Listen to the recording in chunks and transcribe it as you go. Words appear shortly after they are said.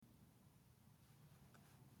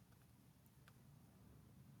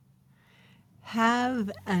Have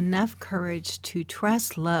enough courage to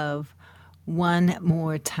trust love one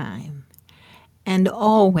more time. And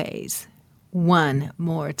always one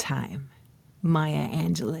more time. Maya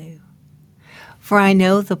Angelou. For I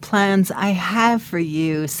know the plans I have for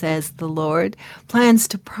you, says the Lord, plans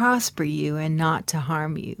to prosper you and not to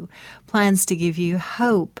harm you, plans to give you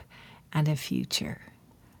hope and a future.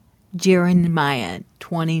 Jeremiah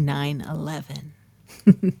 29:11.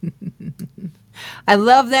 I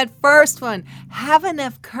love that first one. Have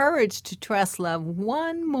enough courage to trust love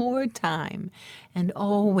one more time and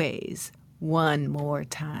always one more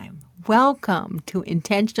time. Welcome to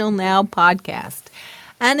Intentional Now Podcast,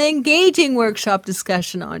 an engaging workshop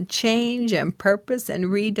discussion on change and purpose and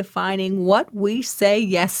redefining what we say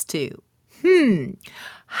yes to.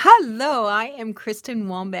 Hello, I am Kristen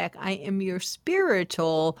Wombeck. I am your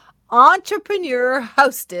spiritual entrepreneur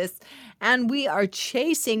hostess, and we are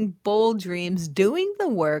chasing bold dreams, doing the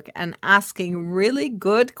work, and asking really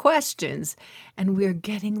good questions, and we're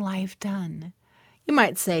getting life done. You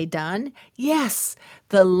might say, done? Yes,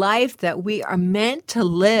 the life that we are meant to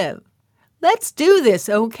live. Let's do this,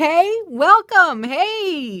 okay? Welcome.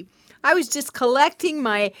 Hey, I was just collecting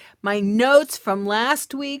my notes from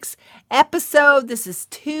last week's episode. This is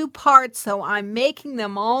 2 parts, so I'm making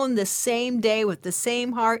them all in the same day with the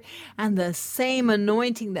same heart and the same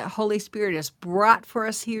anointing that Holy Spirit has brought for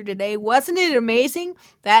us here today. Wasn't it amazing?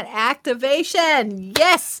 That activation.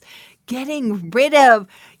 Yes. Getting rid of,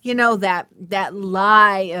 that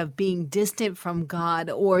lie of being distant from God,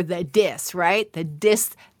 or the right?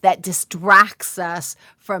 The that distracts us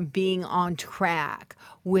from being on track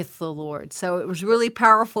with the Lord. So it was really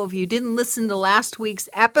powerful. If you didn't listen to last week's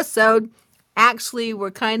episode, actually,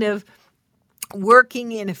 we're kind of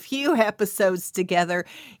working in a few episodes together.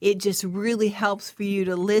 It just really helps for you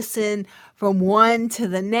to listen from one to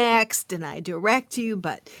the next, and I direct you.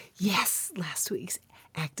 But yes, last week's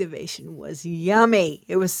activation was yummy.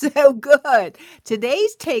 It was so good.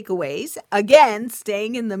 Today's takeaways, again,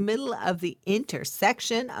 staying in the middle of the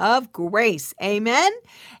intersection of grace. Amen.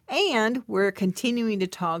 And we're continuing to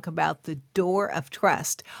talk about the door of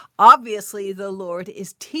trust. Obviously, the Lord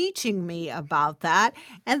is teaching me about that.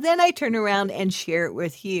 And then I turn around and share it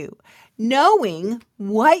with you. Knowing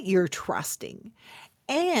what you're trusting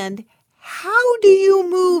and how do you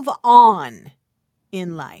move on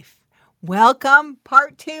in life. Welcome,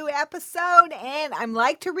 part 2 episode, and I'd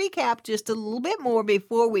like to recap just a little bit more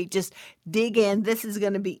before we just dig in. This is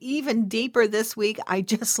going to be even deeper this week. I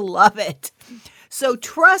just love it. So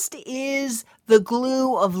trust is the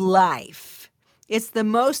glue of life. It's the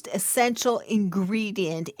most essential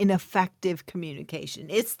ingredient in effective communication.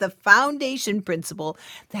 It's the foundation principle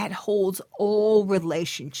that holds all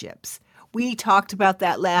relationships. We talked about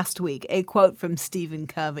that last week, a quote from Stephen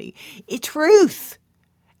Covey. It's truth.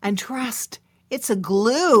 And trust, it's a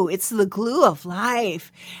glue. It's the glue of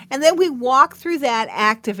life. And then we walk through that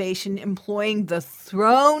activation employing the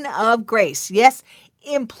throne of grace. Yes,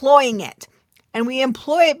 employing it. And we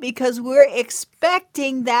employ it because we're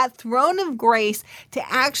expecting that throne of grace to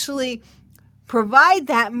actually provide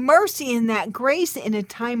that mercy and that grace in a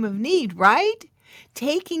time of need, right?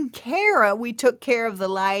 We took care of the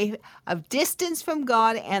life of distance from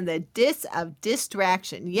God and the of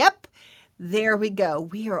distraction. Yep. There we go.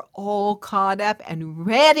 We are all caught up and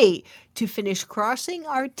ready to finish crossing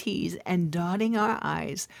our T's and dotting our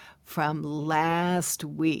I's from last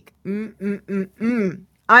week. I'm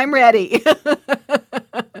ready.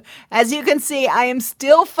 As you can see, I am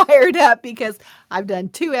still fired up because I've done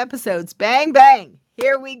 2 episodes. Bang, bang.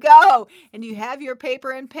 Here we go. And you have your paper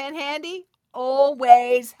and pen handy?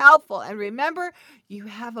 Always helpful. And remember, you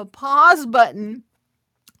have a pause button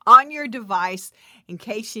on your device in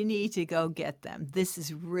case you need to go get them. This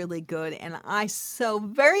is really good, and I so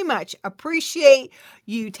very much appreciate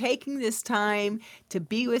you taking this time to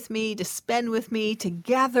be with me, to spend with me.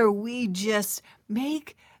 Together, we just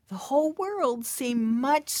make the whole world seem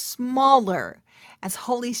much smaller as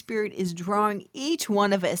Holy Spirit is drawing each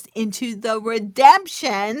one of us into the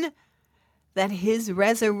redemption that His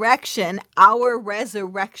resurrection, our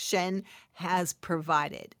resurrection, has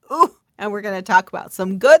provided. Ooh! And we're going to talk about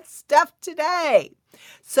some good stuff today.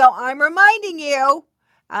 So I'm reminding you,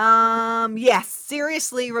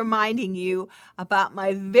 seriously reminding you about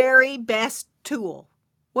my very best tool.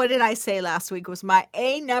 What did I say last week? It was my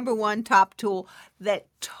number 1 top tool that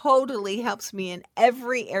totally helps me in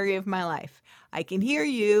every area of my life. I can hear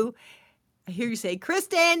you. I hear you say,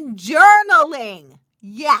 Kristen, journaling.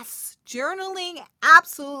 Yes, journaling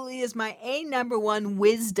absolutely is my number 1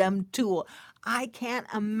 wisdom tool. I can't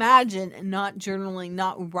imagine not journaling,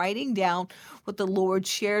 not writing down what the Lord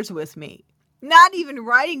shares with me. Not even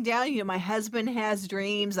writing down, my husband has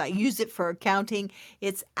dreams. I use it for accounting.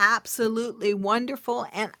 It's absolutely wonderful.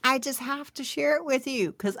 And I just have to share it with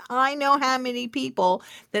you because I know how many people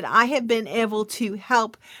that I have been able to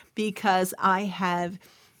help because I have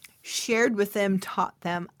shared with them, taught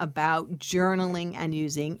them about journaling and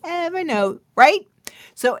using Evernote, right?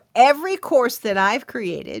 So every course that I've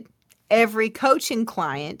created, every coaching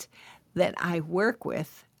client that I work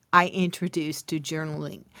with, I introduce to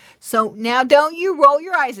journaling. So now don't you roll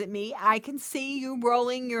your eyes at me. I can see you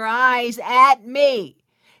rolling your eyes at me.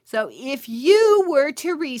 So if you were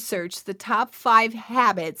to research the top 5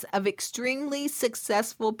 habits of extremely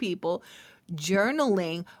successful people,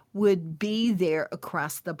 journaling would be there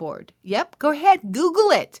across the board. Yep, go ahead,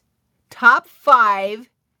 Google it. Top 5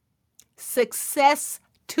 success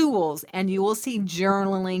tools, and you will see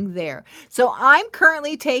journaling there. So I'm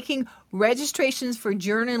currently taking registrations for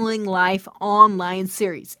Journaling Life online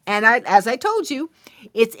series. And as I told you,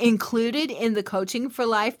 it's included in the Coaching for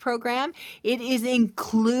Life program. It is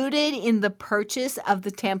included in the purchase of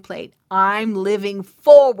the template. I'm living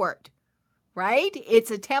forward, right?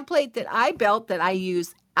 It's a template that I built that I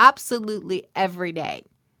use absolutely every day.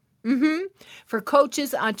 For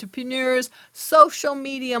coaches, entrepreneurs, social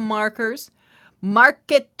media marketers.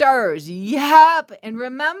 Yep. And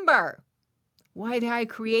remember, why do I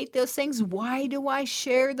create those things? Why do I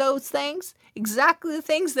share those things? Exactly the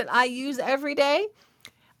things that I use every day.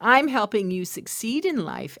 I'm helping you succeed in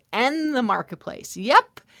life and the marketplace.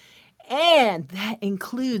 Yep. And that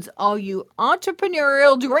includes all you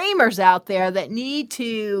entrepreneurial dreamers out there that need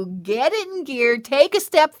to get it in gear, take a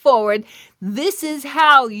step forward. This is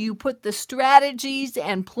how you put the strategies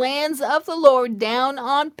and plans of the Lord down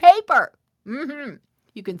on paper.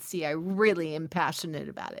 You can see I really am passionate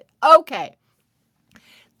about it. Okay.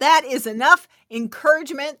 That is enough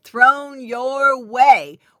encouragement thrown your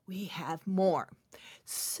way. We have more.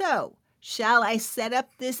 So, shall I set up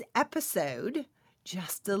this episode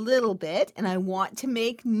just a little bit? And I want to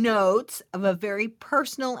make notes of a very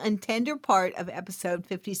personal and tender part of episode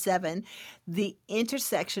 57, the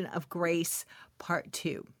intersection of grace, part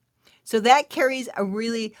 2. So that carries a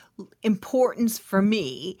really importance for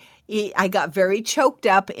me. I got very choked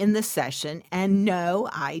up in the session, and no,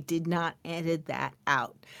 I did not edit that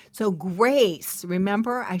out. So grace,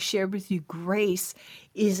 remember I shared with you, grace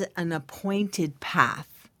is an appointed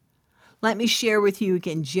path. Let me share with you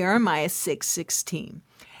again, Jeremiah 6:16.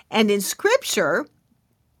 And in Scripture,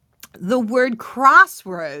 the word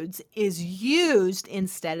crossroads is used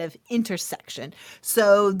instead of intersection.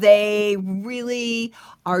 So they really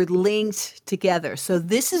are linked together. So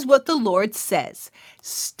this is what the Lord says.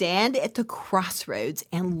 Stand at the crossroads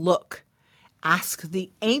and look. Ask the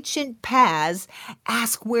ancient paths.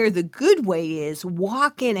 Ask where the good way is.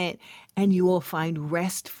 Walk in it, and you will find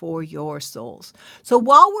rest for your souls. So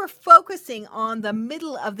while we're focusing on the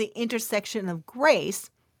middle of the intersection of grace,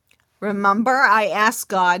 remember, I asked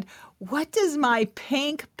God, what does my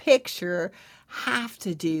pink picture have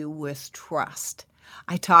to do with trust?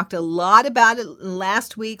 I talked a lot about it in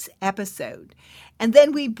last week's episode. And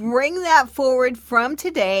then we bring that forward from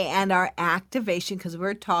today and our activation because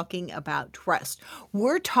we're talking about trust.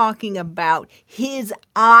 We're talking about His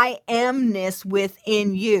I amness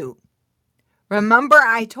within you. Remember,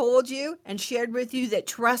 I told you and shared with you that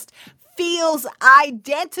trust feels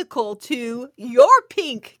identical to your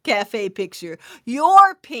pink cafe picture,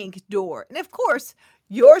 your pink door. And of course,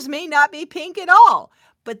 yours may not be pink at all,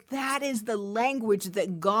 but that is the language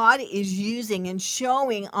that God is using and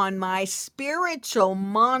showing on my spiritual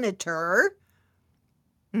monitor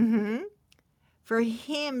for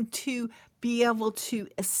Him to be able to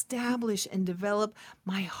establish and develop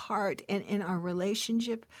my heart and in our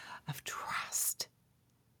relationship of trust.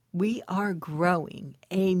 We are growing.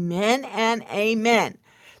 Amen and amen.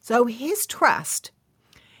 So His trust,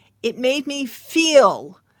 it made me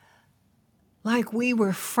feel like we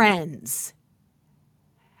were friends.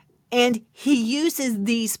 And He uses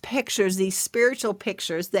these pictures, these spiritual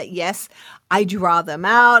pictures that, yes, I draw them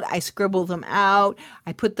out, I scribble them out,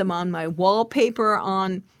 I put them on my wallpaper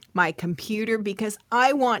on my computer because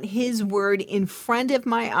I want His word in front of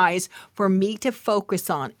my eyes for me to focus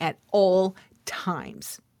on at all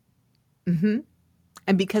times. And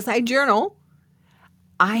because I journal,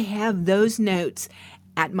 I have those notes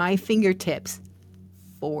at my fingertips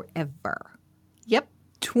forever. Yep,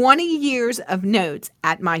 20 years of notes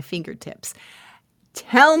at my fingertips.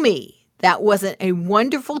 Tell me that wasn't a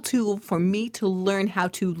wonderful tool for me to learn how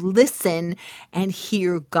to listen and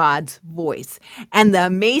hear God's voice. And the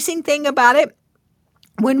amazing thing about it,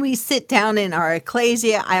 when we sit down in our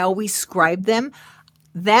ecclesia, I always scribe them.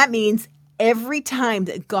 That means every time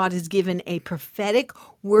that God has given a prophetic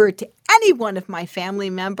word to any one of my family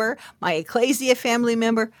member, my ecclesia family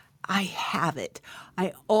member, I have it.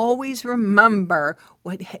 I always remember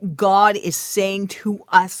what God is saying to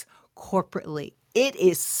us corporately. It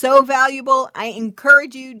is so valuable. I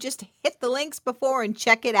encourage you just to hit the links before and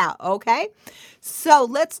check it out, okay? So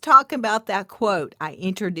let's talk about that quote I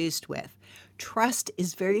introduced with. Trust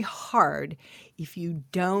is very hard if you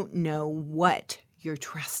don't know what you're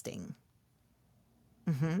trusting.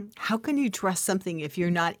 How can you trust something if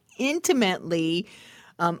you're not intimately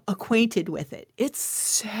acquainted with it? It's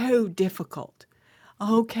so difficult.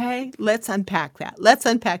 Okay, let's unpack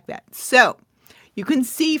that. So you can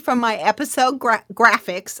see from my episode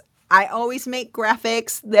graphics, I always make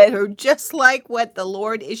graphics that are just like what the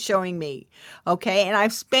Lord is showing me. Okay, and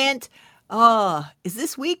I've spent, is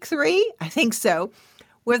this week 3? I think so.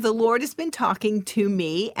 Where the Lord has been talking to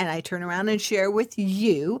me, and I turn around and share with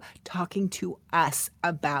you, talking to us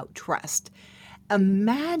about trust.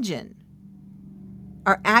 Imagine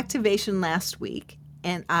our activation last week,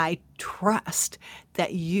 and I trust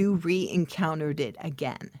that you re-encountered it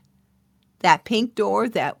again. That pink door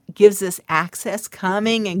that gives us access,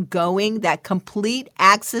 coming and going, that complete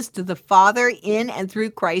access to the Father in and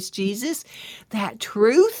through Christ Jesus, that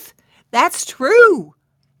truth, that's true.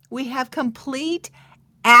 We have complete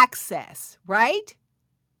access, right?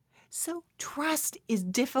 So trust is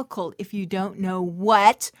difficult if you don't know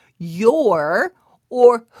what you're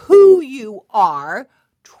or who you are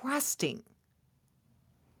trusting.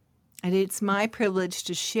 And it's my privilege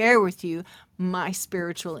to share with you my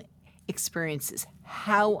spiritual experiences,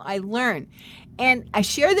 how I learn. And I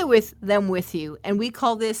share them with you. And we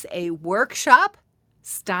call this a workshop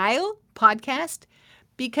style podcast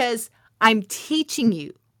because I'm teaching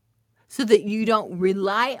you so that you don't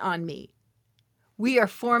rely on me. We are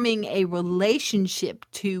forming a relationship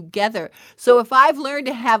together. So if I've learned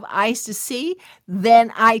to have eyes to see,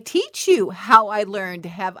 then I teach you how I learned to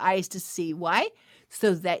have eyes to see. Why?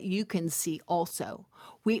 So that you can see also.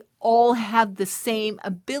 We all have the same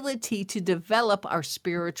ability to develop our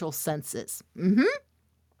spiritual senses.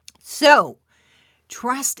 So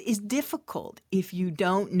trust is difficult if you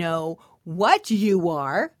don't know what you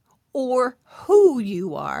are or who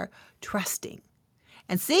you are trusting.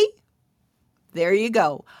 And see, there you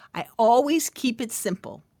go. I always keep it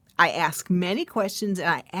simple. I ask many questions and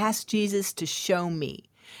I ask Jesus to show me.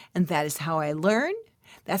 And that is how I learn.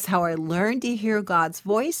 That's how I learn to hear God's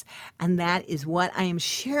voice. And that is what I am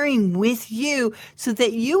sharing with you so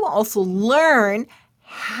that you also learn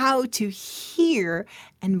how to hear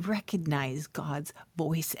and recognize God's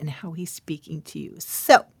voice and how he's speaking to you.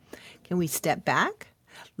 So, can we step back?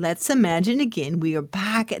 Let's imagine again, we are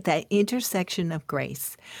back at that intersection of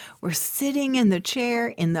grace. We're sitting in the chair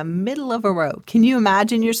in the middle of a row. Can you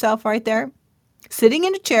imagine yourself right there? Sitting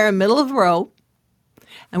in a chair in the middle of a row,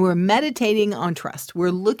 and we're meditating on trust.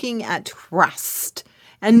 We're looking at trust.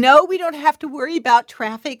 And no, we don't have to worry about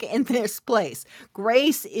traffic in this place.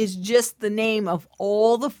 Grace is just the name of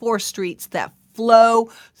all the 4 streets that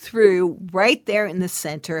flow through right there in the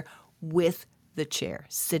center with the chair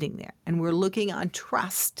sitting there. And we're looking on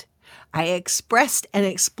trust. I expressed and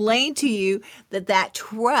explained to you that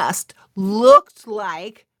trust looked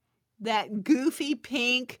like that goofy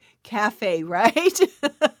pink cafe, right?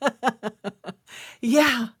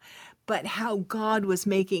 Yeah, but how God was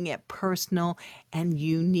making it personal and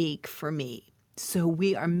unique for me. So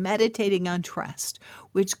we are meditating on trust,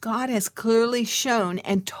 which God has clearly shown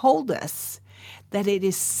and told us that it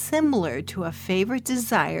is similar to a favorite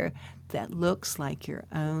desire that looks like your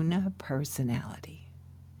own personality.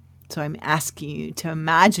 So I'm asking you to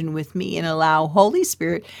imagine with me and allow Holy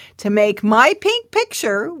Spirit to make my pink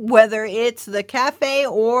picture, whether it's the cafe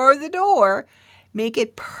or the door, make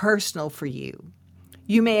it personal for you.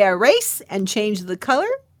 You may erase and change the color.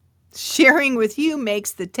 Sharing with you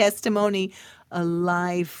makes the testimony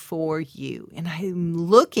alive for you. And I'm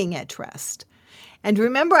looking at trust. And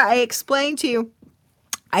remember, I explained to you,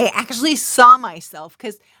 I actually saw myself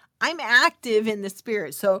because I'm active in the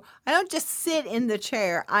spirit. So I don't just sit in the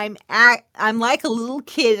chair. I'm like a little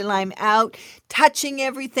kid and I'm out touching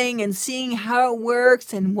everything and seeing how it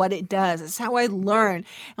works and what it does. It's how I learn.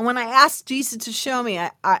 And when I asked Jesus to show me,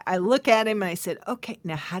 I look at him and I said, okay,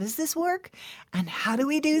 now how does this work? And how do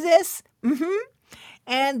we do this?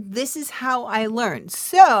 And this is how I learned.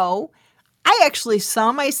 So I actually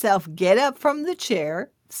saw myself get up from the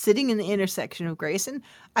chair, sitting in the intersection of grace, and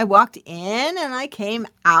I walked in and I came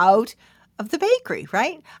out of the bakery,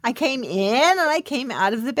 right? I came in and I came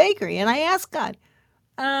out of the bakery and I asked God,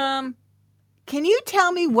 can you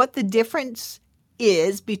tell me what the difference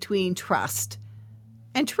is between trust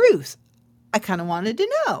and truth? I kind of wanted to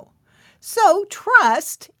know. So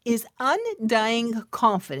trust is undying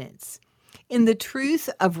confidence in the truth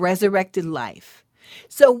of resurrected life.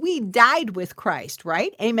 So we died with Christ,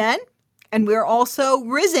 right? Amen. And we're also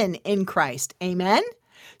risen in Christ. Amen.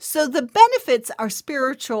 So the benefits are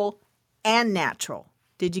spiritual and natural.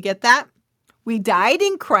 Did you get that? We died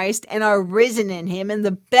in Christ and are risen in him, and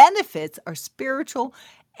the benefits are spiritual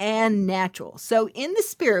and natural. So in the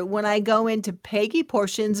spirit, when I go into Peggy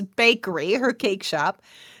Portion's bakery, her cake shop,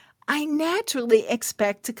 I naturally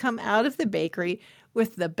expect to come out of the bakery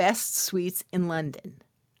with the best sweets in London.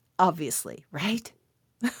 Obviously, right?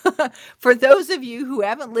 For those of you who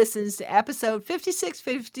haven't listened to episode 56,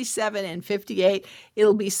 57, and 58,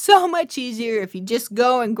 it'll be so much easier if you just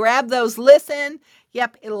go and grab those, listen.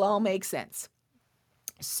 Yep, it'll all make sense.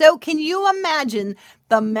 So can you imagine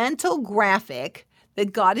the mental graphic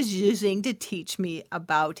that God is using to teach me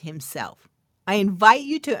about himself? I invite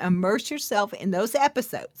you to immerse yourself in those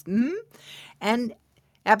episodes. And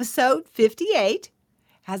episode 58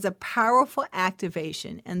 has a powerful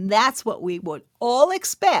activation, and that's what we would all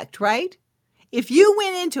expect, right? If you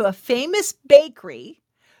went into a famous bakery,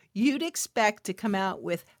 you'd expect to come out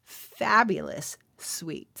with fabulous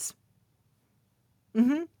sweets.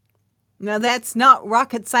 Now, that's not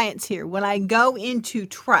rocket science here. When I go into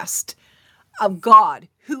trust of God,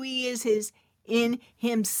 who he is in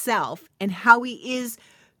himself and how he is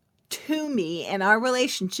to me and our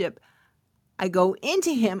relationship, I go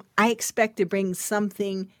into him, I expect to bring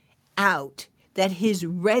something out, that his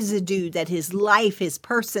residue, that his life, his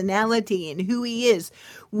personality, and who he is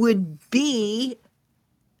would be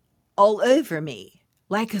all over me,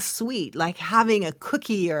 like a sweet, like having a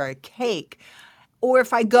cookie or a cake. Or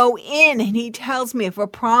if I go in and he tells me of a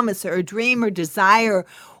promise or a dream or desire,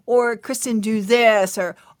 or Kristen, do this,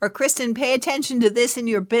 or Kristen, pay attention to this in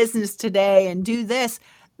your business today and do this,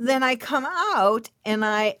 then I come out and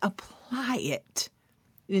I apply it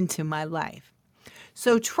into my life.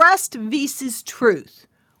 So trust versus truth.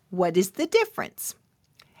 What is the difference?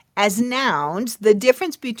 As nouns, the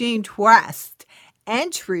difference between trust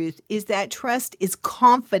and truth is that trust is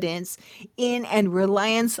confidence in and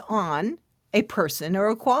reliance on a person or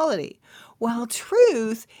a quality, while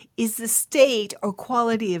truth is the state or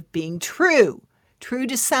quality of being true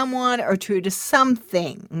to someone or true to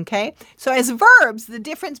something, okay? So as verbs, the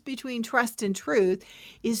difference between trust and truth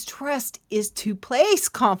is trust is to place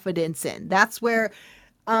confidence in. That's where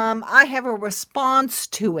I have a response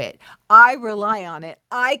to it. I rely on it.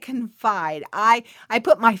 I confide. I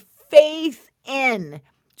put my faith in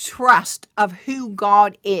trust of who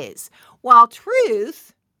God is, while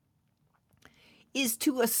truth is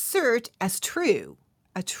to assert as true.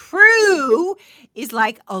 A true is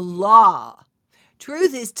like a law.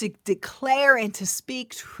 Truth is to declare and to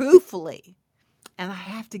speak truthfully. And I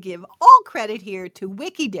have to give all credit here to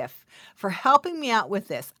Wikidiff for helping me out with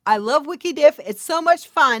this. I love Wikidiff. It's so much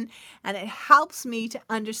fun, and it helps me to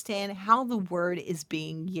understand how the word is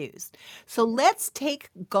being used. So let's take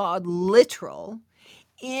God literal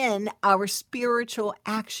in our spiritual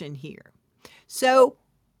action here. So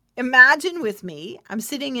imagine with me, I'm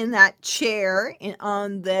sitting in that chair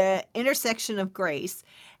on the intersection of grace,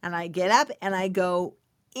 and I get up and I go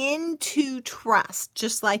into trust,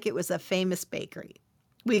 just like it was a famous bakery.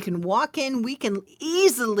 We can walk in, we can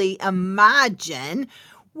easily imagine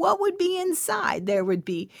what would be inside. There would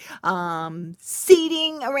be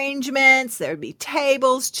seating arrangements, there would be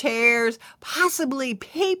tables, chairs, possibly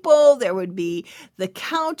people, there would be the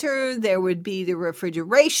counter, there would be the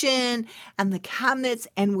refrigeration and the cabinets,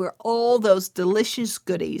 and where all those delicious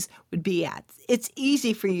goodies would be at. It's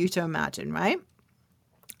easy for you to imagine, right?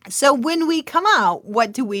 So when we come out,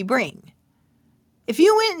 what do we bring? If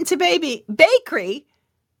you went into bakery,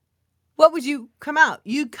 what would you come out?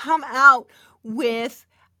 You come out with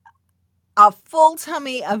a full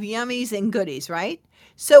tummy of yummies and goodies, right?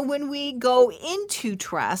 So when we go into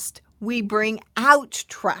trust, we bring out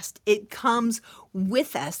trust. It comes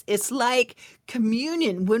with us. It's like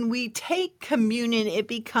communion. When we take communion, it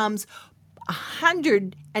becomes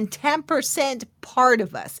 110% part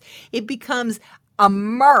of us. It becomes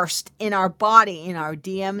immersed in our body, in our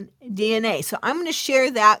DNA. So I'm going to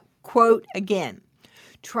share that quote again.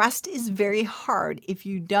 Trust is very hard if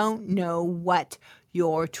you don't know what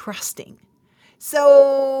you're trusting.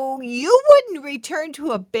 So you wouldn't return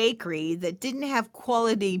to a bakery that didn't have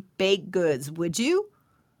quality baked goods, would you?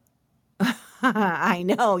 I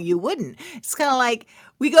know you wouldn't. It's kind of like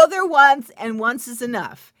we go there once and once is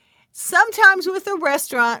enough. Sometimes with a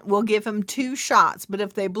restaurant, we'll give them 2 shots, but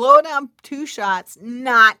if they blow down 2 shots,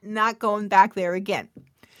 not going back there again.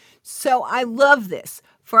 So I love this.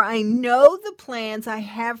 For I know the plans I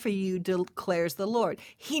have for you, declares the Lord.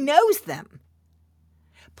 He knows them.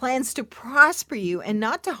 Plans to prosper you and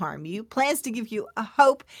not to harm you, plans to give you a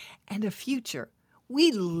hope and a future.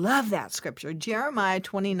 We love that scripture, Jeremiah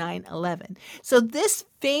 29:11. So this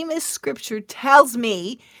famous scripture tells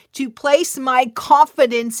me to place my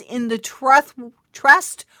confidence in the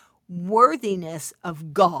trustworthiness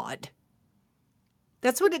of God.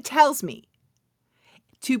 That's what it tells me.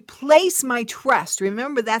 To place my trust,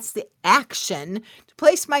 remember that's the action, to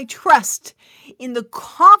place my trust in the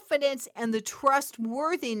confidence and the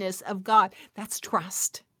trustworthiness of God. That's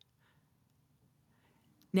trust.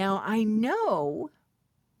 Now I know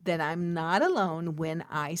that I'm not alone when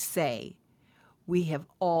I say we have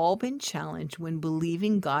all been challenged when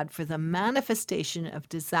believing God for the manifestation of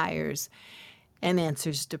desires and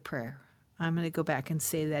answers to prayer. I'm going to go back and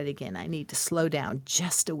say that again. I need to slow down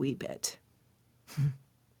just a wee bit.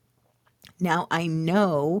 Now I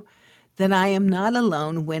know that I am not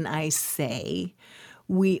alone when I say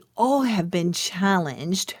we all have been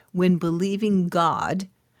challenged when believing God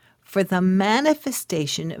for the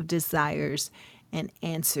manifestation of desires and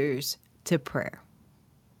answers to prayer.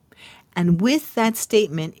 And with that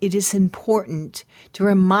statement, it is important to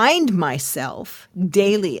remind myself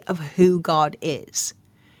daily of who God is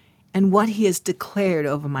and what he has declared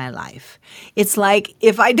over my life. It's like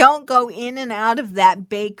if I don't go in and out of that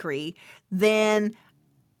bakery, then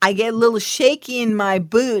I get a little shaky in my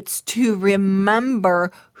boots to remember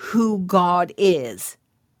who God is.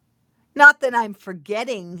 Not that I'm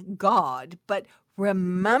forgetting God, but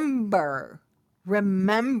remember.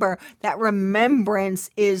 That remembrance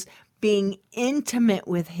is being intimate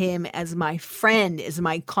with him as my friend, as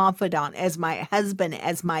my confidant, as my husband,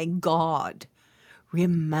 as my God.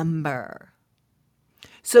 Remember.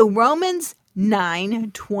 So Romans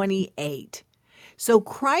 9:28. So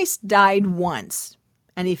Christ died once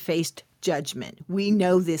and he faced judgment. We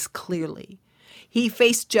know this clearly. He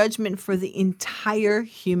faced judgment for the entire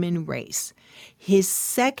human race. His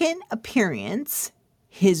second appearance,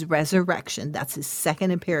 his resurrection, that's his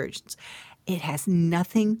second appearance, it has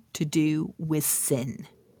nothing to do with sin.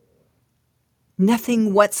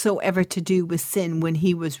 Nothing whatsoever to do with sin when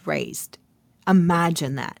he was raised.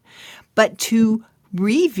 Imagine that. But to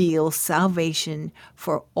reveal salvation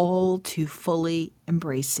for all to fully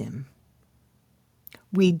embrace him.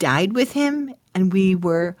 We died with him and we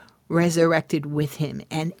were resurrected with him.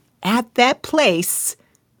 And at that place,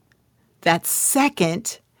 that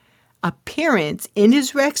second appearance in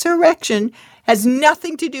his resurrection has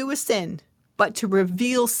nothing to do with sin, but to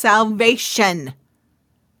reveal salvation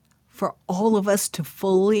for all of us to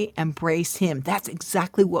fully embrace him. That's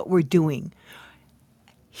exactly what we're doing.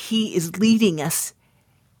 He is leading us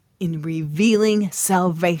in revealing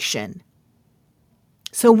salvation.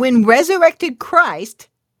 So when resurrected Christ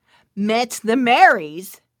met the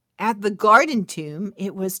Marys at the garden tomb,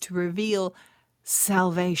 it was to reveal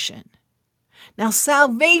salvation. Now,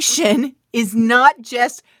 salvation is not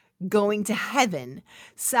just going to heaven.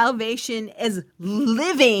 Salvation is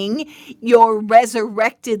living your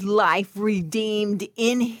resurrected life redeemed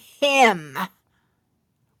in him.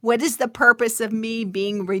 What is the purpose of me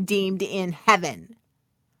being redeemed in heaven?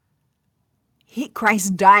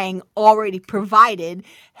 Christ dying already provided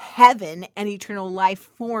heaven and eternal life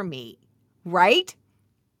for me, right?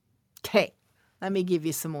 Okay, let me give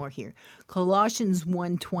you some more here. Colossians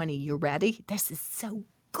 1:20, you ready? This is so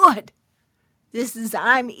good.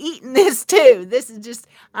 I'm eating this too.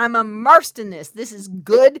 I'm immersed in this. This is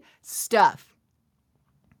good stuff.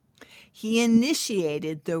 He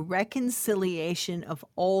initiated the reconciliation of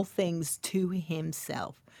all things to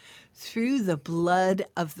himself through the blood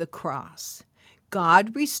of the cross.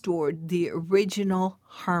 God restored the original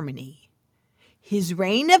harmony. His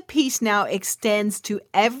reign of peace now extends to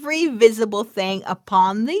every visible thing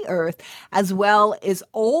upon the earth, as well as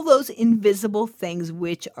all those invisible things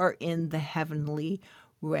which are in the heavenly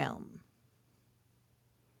realm.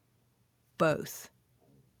 Both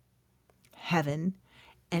heaven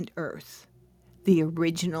and earth, the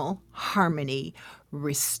original harmony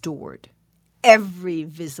restored. Every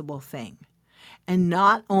visible thing. And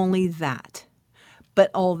not only that, but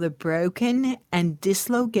all the broken and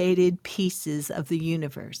dislocated pieces of the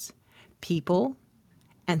universe, people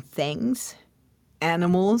and things,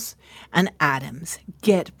 animals and atoms,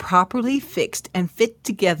 get properly fixed and fit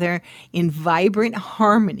together in vibrant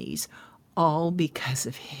harmonies, all because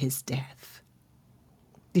of his death.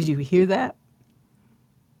 Did you hear that?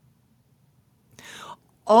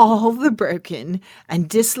 All the broken and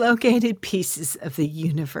dislocated pieces of the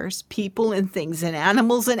universe, people and things and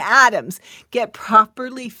animals and atoms get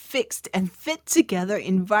properly fixed and fit together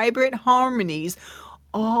in vibrant harmonies,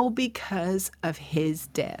 all because of his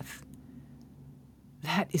death.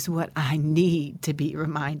 That is what I need to be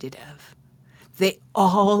reminded of. They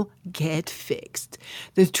all get fixed.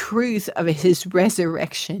 The truth of his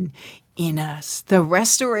resurrection in us, the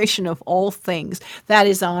restoration of all things that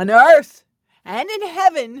is on earth and in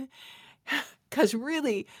heaven. Because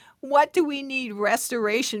really, what do we need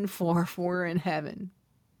restoration for if we're in heaven?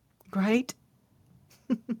 Right?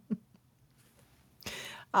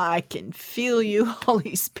 I can feel you,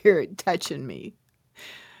 Holy Spirit, touching me.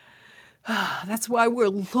 That's why we're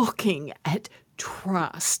looking at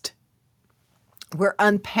trust. We're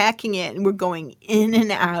unpacking it and we're going in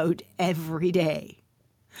and out every day.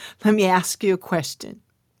 Let me ask you a question.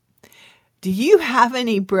 Do you have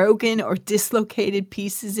any broken or dislocated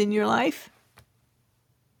pieces in your life?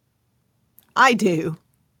 I do.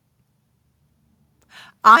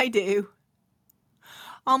 I do.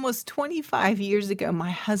 Almost 25 years ago,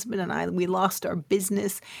 my husband and I, we lost our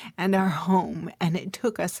business and our home, and it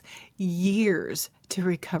took us years to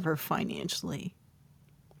recover financially.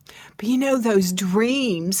 But you know, those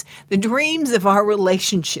dreams, the dreams of our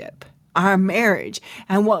relationship, our marriage,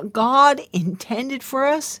 and what God intended for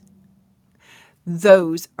us,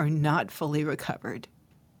 those are not fully recovered.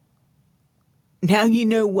 Now you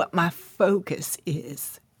know what my focus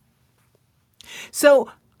is.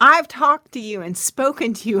 So I've talked to you and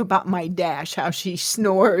spoken to you about my Dash, how she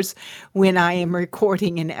snores when I am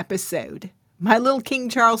recording an episode. My little King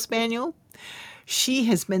Charles Spaniel, she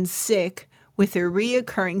has been sick with a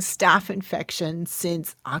reoccurring staph infection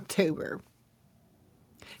since October.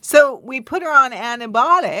 So we put her on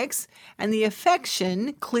antibiotics and the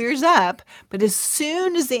infection clears up, but as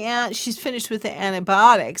soon as she's finished with the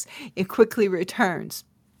antibiotics, it quickly returns.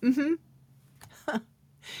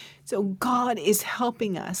 So God is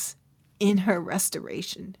helping us in her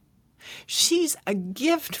restoration. She's a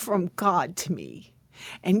gift from God to me,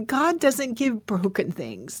 and God doesn't give broken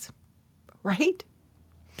things, right?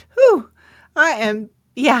 Whew,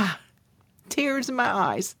 tears in my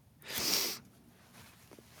eyes.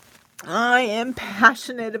 I am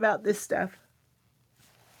passionate about this stuff.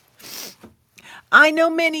 I know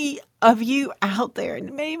many of you out there,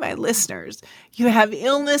 and many of my listeners, you have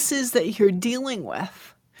illnesses that you're dealing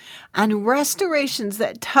with, and restorations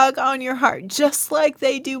that tug on your heart, just like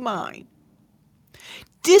they do mine.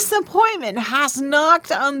 Disappointment has knocked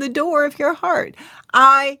on the door of your heart.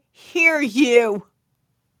 I hear you.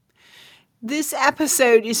 This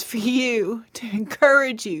episode is for you, to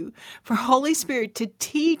encourage you, for Holy Spirit to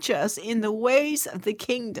teach us in the ways of the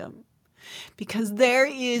kingdom. Because there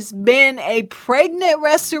is been a pregnant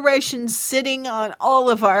restoration sitting on all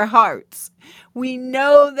of our hearts. We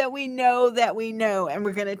know that we know that we know, and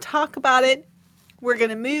we're going to talk about it. We're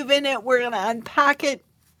going to move in it. We're going to unpack it.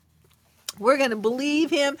 We're going to believe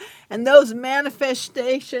him, and those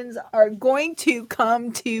manifestations are going to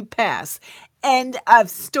come to pass. End of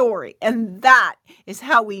story. And that is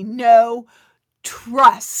how we know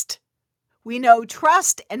trust. We know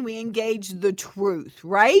trust and we engage the truth,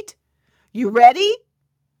 right? You ready?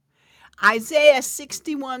 Isaiah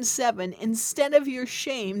 61:7, instead of your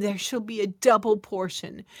shame, there shall be a double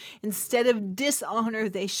portion. Instead of dishonor,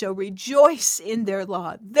 they shall rejoice in their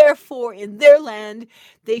law. Therefore, in their land,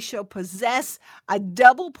 they shall possess a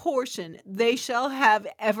double portion. They shall have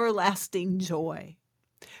everlasting joy.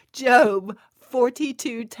 Job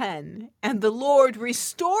 42:10, and the Lord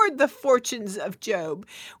restored the fortunes of Job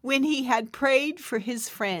when he had prayed for his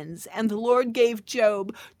friends, and the Lord gave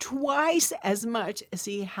Job twice as much as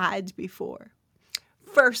he had before.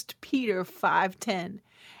 1 Peter 5:10,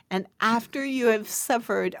 and after you have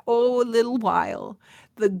suffered a little while,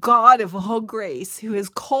 the God of all grace, who has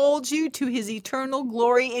called you to his eternal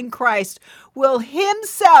glory in Christ, will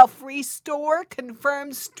himself restore,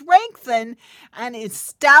 confirm, strengthen, and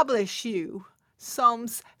establish you.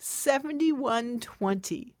 Psalms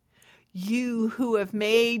 71:20. You who have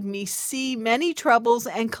made me see many troubles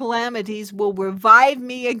and calamities will revive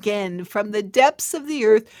me again. From the depths of the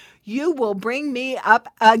earth, you will bring me up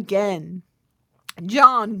again.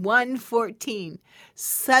 John 1:14.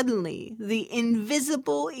 Suddenly, the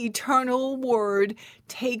invisible, eternal word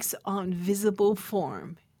takes on visible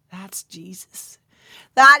form. That's Jesus.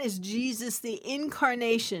 That is Jesus, the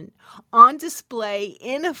incarnation, on display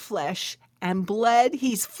in a flesh and blood.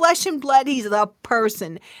 He's flesh and blood. He's a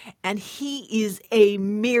person. And he is a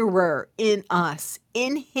mirror in us,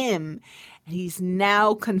 in him. And he's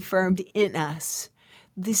now confirmed in us.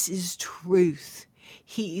 This is truth.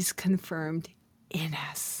 He is confirmed in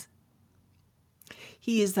us.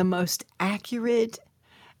 He is the most accurate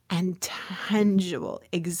and tangible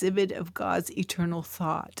exhibit of God's eternal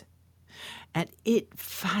thought. And it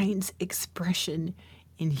finds expression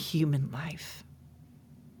in human life.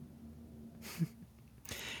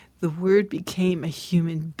 The Word became a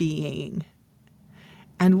human being,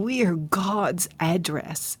 and we are God's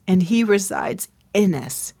address, and He resides in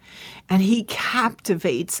us, and He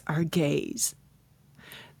captivates our gaze.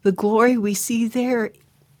 The glory we see there,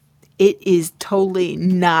 it is totally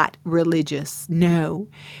not religious. No,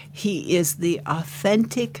 He is the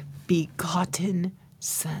authentic, begotten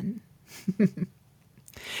Son.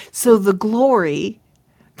 So the glory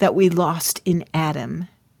that we lost in Adam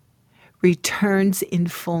returns in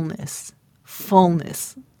fullness.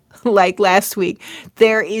 Fullness. Like last week,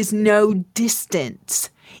 there is no distance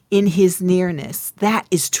in His nearness. That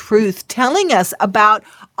is truth telling us about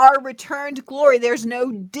our returned glory. There's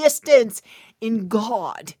no distance in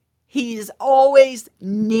God. He is always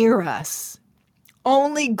near us.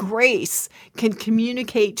 Only grace can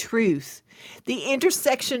communicate truth. The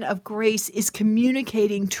intersection of grace is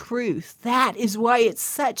communicating truth. That is why it's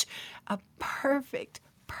such a perfect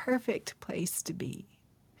place to be.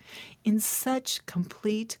 In such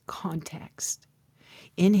complete context.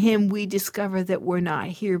 In Him we discover that we're not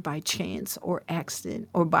here by chance or accident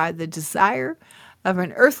or by the desire of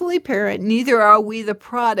an earthly parent, neither are we the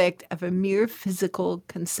product of a mere physical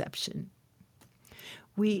conception.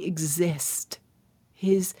 We exist.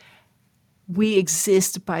 We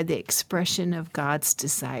exist by the expression of God's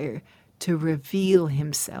desire to reveal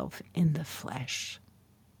Himself in the flesh.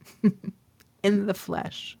 In the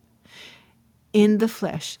flesh. In the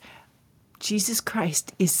flesh. Jesus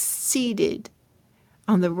Christ is seated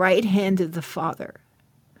on the right hand of the Father.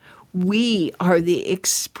 We are the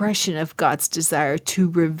expression of God's desire to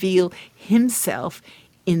reveal Himself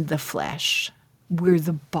in the flesh. We're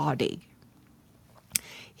the body.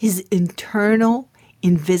 His internal,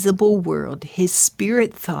 invisible world, His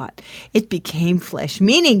spirit thought, it became flesh,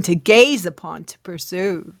 meaning to gaze upon, to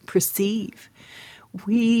perceive.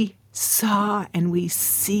 We saw and we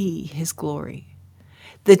see His glory.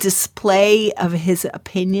 The display of His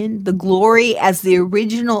opinion, the glory as the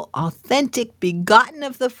original, authentic, begotten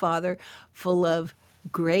of the Father, full of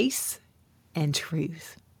grace and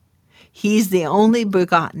truth. He's the only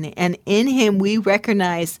begotten, and in Him we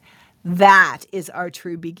recognize that is our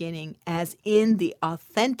true beginning, as in the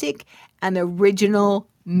authentic and original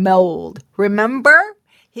mold. Remember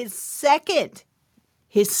His second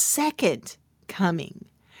coming,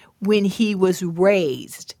 when He was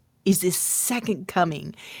raised, is His second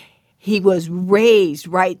coming. He was raised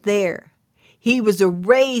right there. He was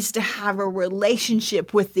raised to have a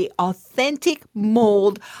relationship with the authentic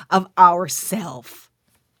mold of ourself.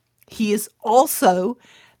 He is also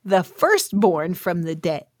the firstborn from the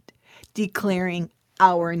dead, declaring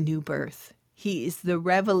our new birth. He is the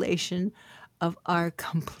revelation of our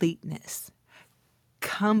completeness.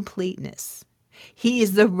 Completeness. He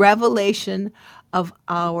is the revelation of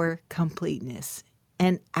our completeness.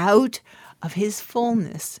 And out of His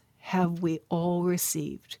fullness have we all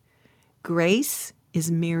received. Grace is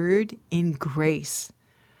mirrored in grace.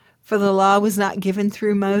 For the law was not given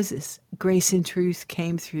through Moses. Grace and truth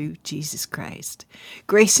came through Jesus Christ.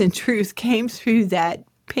 Grace and truth came through that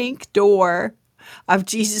pink door of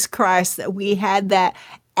Jesus Christ that we had that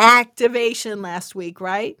activation last week,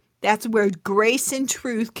 right? That's where grace and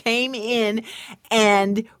truth came in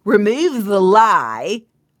and removed the lie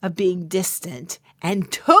of being distant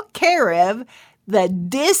and took care of the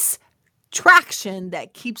distraction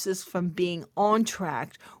that keeps us from being on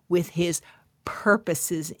track with His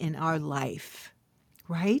purposes in our life,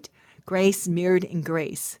 right? Grace mirrored in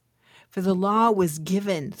grace. For the law was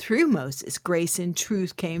given through Moses. Grace and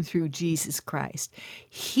truth came through Jesus Christ.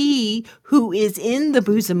 He who is in the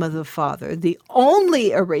bosom of the Father, the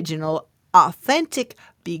only original, authentic,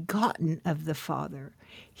 begotten of the Father.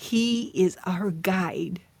 He is our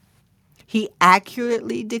guide. He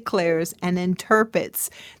accurately declares and interprets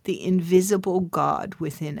the invisible God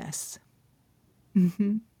within us.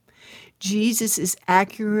 Jesus is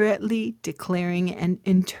accurately declaring and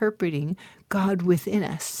interpreting God within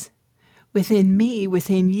us, within me,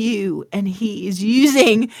 within you, and He is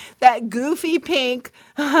using that goofy pink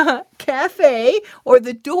cafe or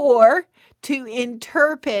the door to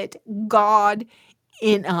interpret God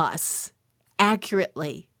in us,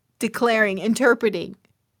 accurately declaring, interpreting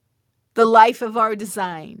the life of our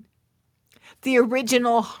design, the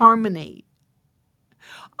original harmony,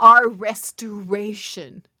 our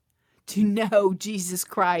restoration to know Jesus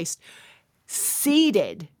Christ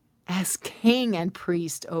seated as King and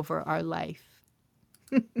priest over our life.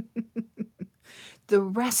 The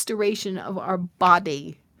restoration of our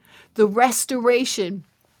body, the restoration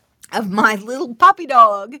of my little puppy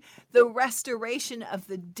dog, the restoration of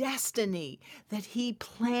the destiny that he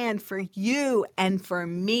planned for you and for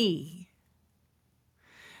me.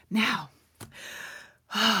 Now,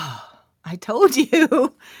 I told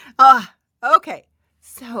you. Okay.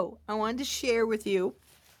 So I wanted to share with you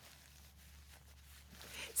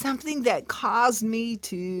something that caused me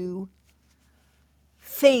to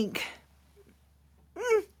think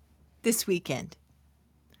this weekend.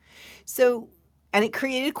 So, and it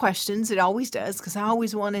created questions. It always does, because I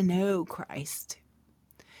always want to know Christ.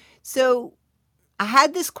 So I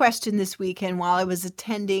had this question this weekend while I was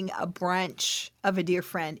attending a brunch of a dear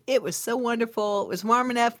friend. It was so wonderful. It was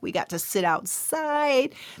warm enough. We got to sit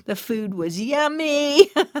outside. The food was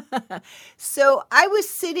yummy. So I was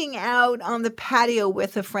sitting out on the patio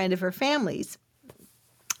with a friend of her family's.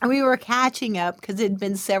 And we were catching up because it had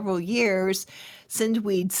been several years since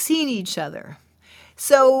we'd seen each other.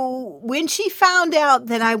 So when she found out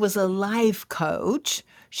that I was a life coach,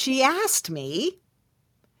 she asked me,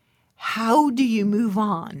 how do you move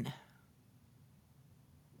on?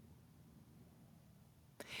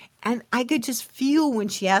 And I could just feel when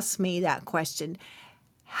she asked me that question,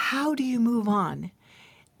 how do you move on?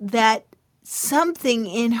 That something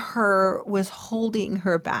in her was holding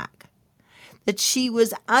her back, that she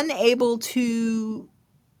was unable to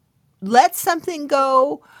let something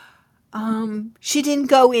go. She didn't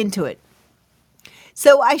go into it.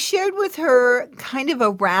 So I shared with her kind of a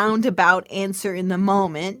roundabout answer in the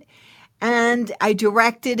moment. And I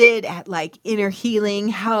directed it at like inner healing,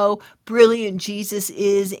 how brilliant Jesus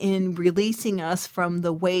is in releasing us from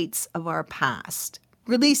the weights of our past,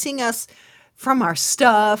 releasing us from our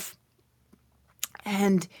stuff.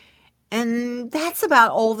 And that's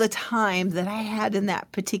about all the time that I had in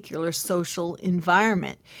that particular social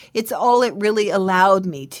environment. It's all it really allowed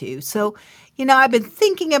me to. So, I've been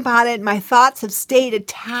thinking about it. My thoughts have stayed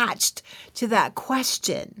attached to that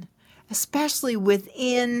question, especially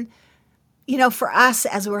within, for us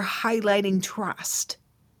as we're highlighting trust,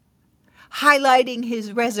 highlighting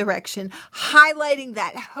his resurrection, highlighting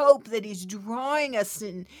that hope that he's drawing us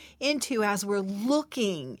into as we're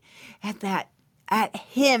looking at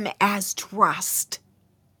him as trust.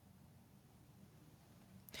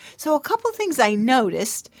 So a couple things I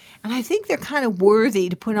noticed, and I think they're kind of worthy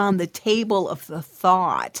to put on the table of the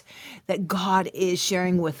thought that God is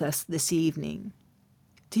sharing with us this evening.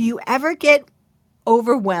 Do you ever get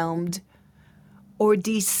overwhelmed or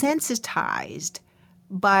desensitized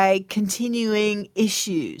by continuing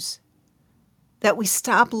issues that we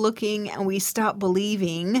stop looking and we stop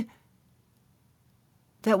believing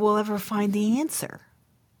that we'll ever find the answer?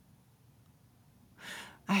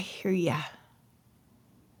 I hear ya.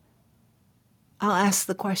 I'll ask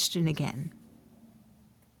the question again.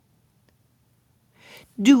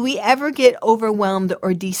 Do we ever get overwhelmed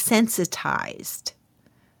or desensitized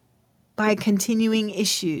by continuing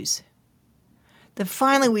issues that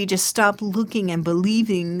finally we just stop looking and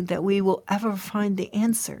believing that we will ever find the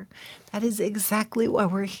answer? That is exactly why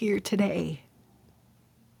we're here today.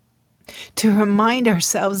 To remind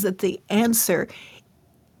ourselves that the answer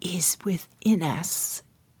is within us.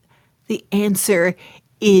 The answer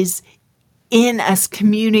is in us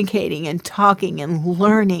communicating and talking and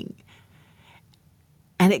learning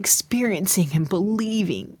and experiencing and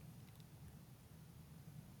believing.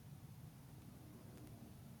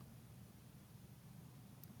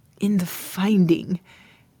 In the finding.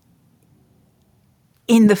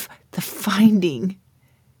 In the finding.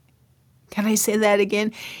 Can I say that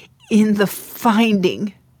again? In the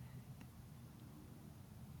finding.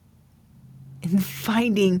 In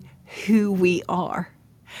finding who we are.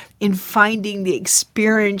 In finding the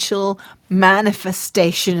experiential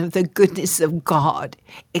manifestation of the goodness of God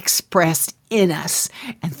expressed in us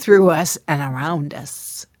and through us and around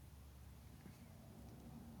us.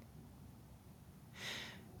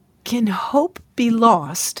 Can hope be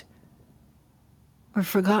lost or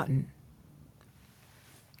forgotten?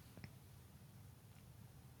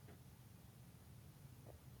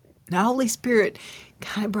 The Holy Spirit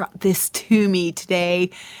kind of brought this to me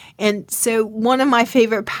today. And so one of my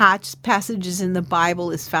favorite passages in the Bible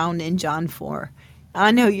is found in John 4.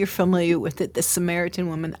 I know you're familiar with it, the Samaritan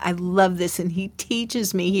woman. I love this, and he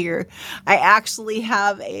teaches me here. I actually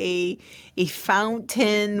have a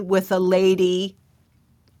fountain with a lady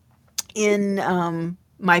in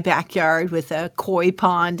my backyard with a koi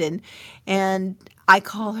pond, and I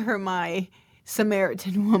call her my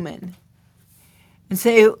Samaritan woman. And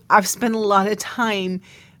so I've spent a lot of time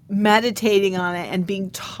meditating on it and being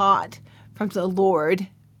taught from the Lord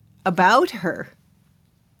about her.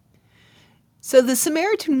 So the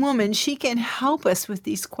Samaritan woman, she can help us with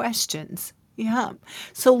these questions. Yeah.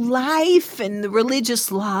 So life and the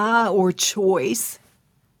religious law or choice,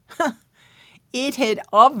 it had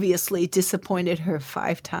obviously disappointed her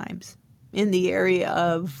 5 times in the area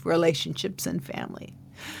of relationships and family.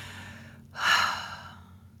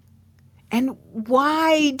 And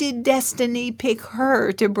why did destiny pick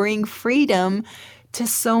her to bring freedom to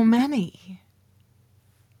so many?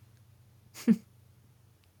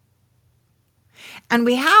 And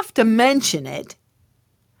we have to mention it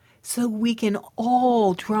so we can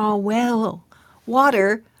all draw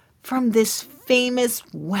water from this famous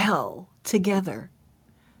well together.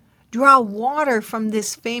 Draw water from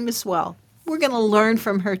this famous well. We're going to learn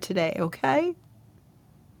from her today, okay?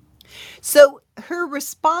 So her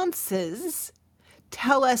responses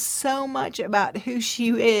tell us so much about who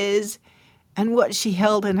she is and what she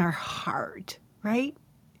held in her heart, right?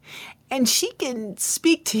 And she can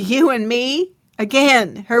speak to you and me.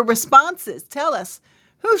 Again, her responses tell us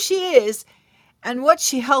who she is and what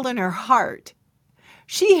she held in her heart.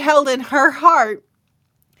 She held in her heart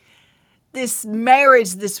this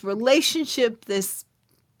marriage, this relationship, this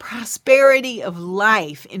prosperity of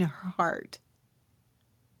life in her heart.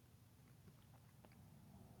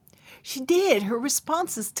 She did. Her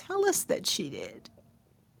responses tell us that she did.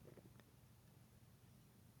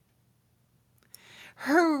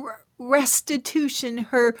 Her restitution,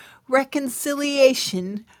 her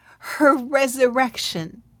reconciliation, her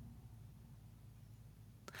resurrection.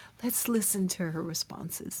 Let's listen to her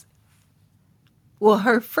responses. Well,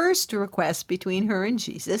 her first request between her and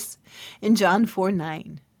Jesus in John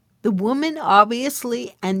 4:9. The woman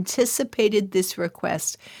obviously anticipated this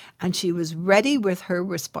request and she was ready with her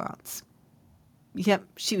response. Yep,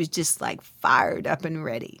 she was just like fired up and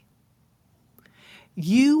ready.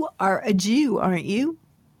 You are a Jew, aren't you?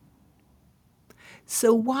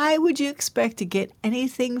 So why would you expect to get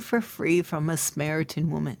anything for free from a Samaritan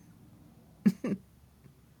woman?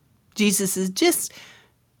 Jesus has just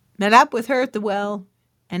met up with her at the well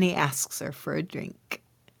and he asks her for a drink.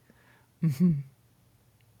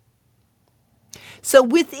 So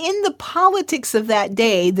within the politics of that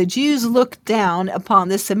day, the Jews looked down upon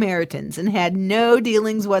the Samaritans and had no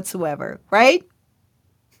dealings whatsoever, right?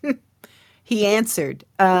 He answered,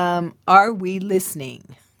 are we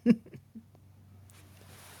listening?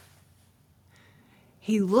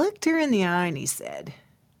 He looked her in the eye and he said,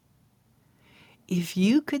 if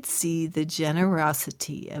you could see the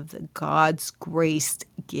generosity of the God's graced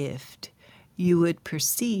gift, you would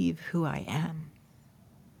perceive who I am.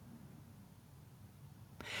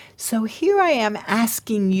 So here I am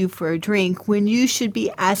asking you for a drink when you should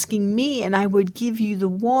be asking me, and I would give you the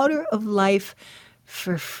water of life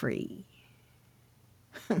for free.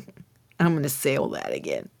 I'm going to say all that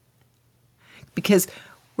again. Because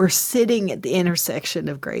we're sitting at the intersection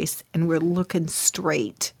of grace and we're looking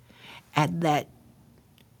straight at that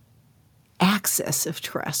access of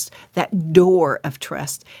trust, that door of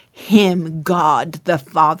trust, Him, God the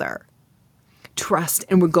Father. Trust,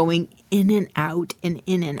 and we're going in and out and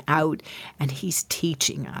in and out, and He's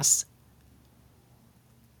teaching us.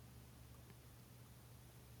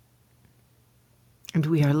 And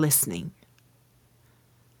we are listening.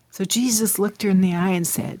 So Jesus looked her in the eye and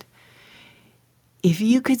said, if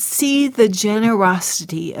you could see the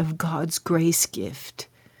generosity of God's grace gift,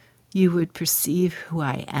 you would perceive who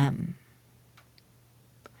I am.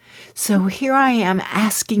 So here I am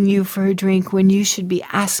asking you for a drink when you should be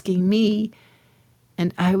asking me,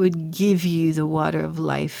 and I would give you the water of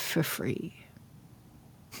life for free.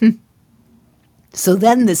 So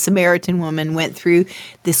then the Samaritan woman went through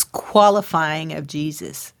this qualifying of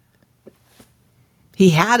Jesus.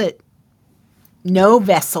 He had it. No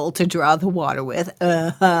vessel to draw the water with.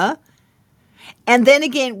 And then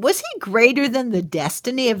again, was he greater than the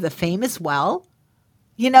destiny of the famous well?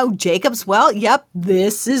 You know, Jacob's well. Yep,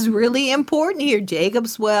 this is really important here.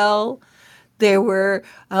 Jacob's well. There were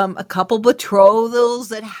a couple betrothals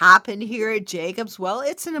that happened here at Jacob's well.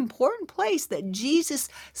 It's an important place that Jesus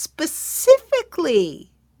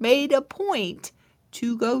specifically made a point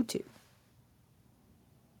to go to.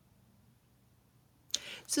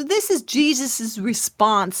 So this is Jesus'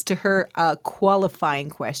 response to her qualifying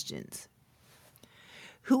questions.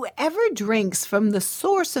 Whoever drinks from the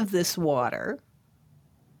source of this water,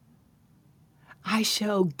 I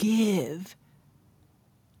shall give,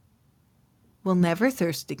 will never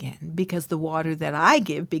thirst again, because the water that I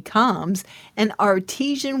give becomes an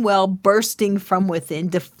artesian well bursting from within,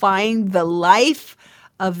 defying the life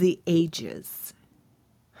of the ages.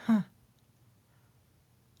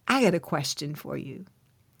 I got a question for you.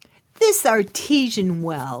 This artesian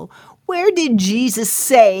well, where did Jesus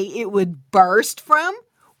say it would burst from?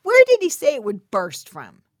 Where did he say it would burst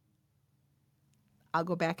from? I'll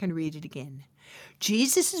go back and read it again.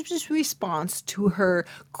 Jesus' response to her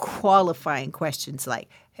qualifying questions like,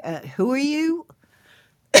 who are you?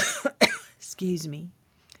 Excuse me.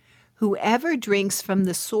 Whoever drinks from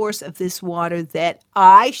the source of this water that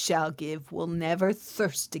I shall give will never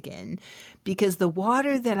thirst again, because the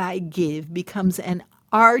water that I give becomes an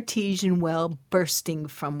artesian well bursting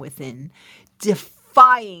from within,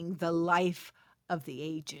 defying the life of the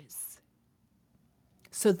ages.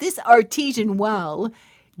 So this artesian well,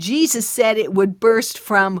 Jesus said it would burst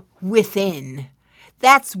from within.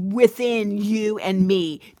 That's within you and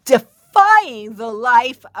me, defying the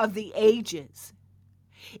life of the ages.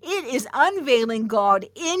 It is unveiling God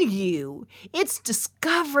in you. It's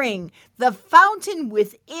discovering the fountain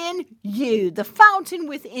within you, the fountain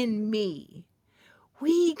within me.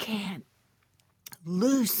 We can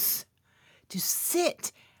loose to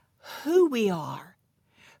sit who we are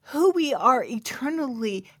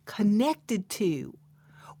eternally connected to.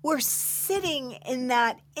 We're sitting in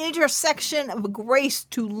that intersection of grace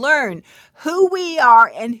to learn who we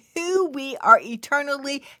are and who we are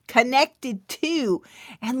eternally connected to.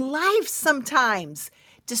 And life sometimes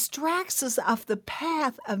distracts us off the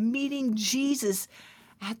path of meeting Jesus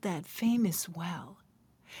at that famous well,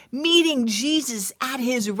 meeting Jesus at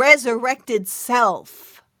his resurrected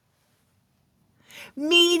self,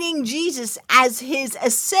 meeting Jesus as his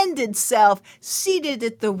ascended self seated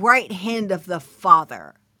at the right hand of the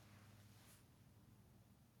Father.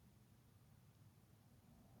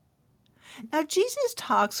 Now, Jesus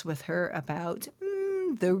talks with her about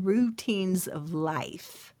the routines of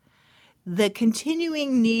life, the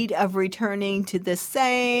continuing need of returning to the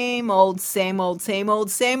same old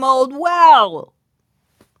well.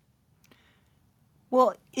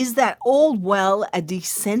 Well, is that old well a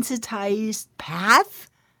desensitized path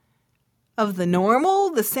of the normal,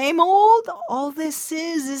 the same old? All this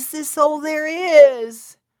is this all there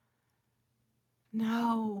is?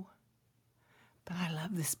 No. But I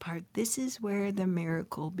love this part. This is where the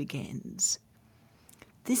miracle begins.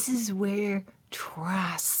 This is where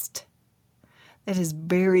trust that is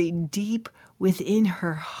buried deep within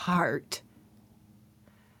her heart,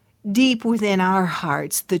 deep within our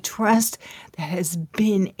hearts, the trust that has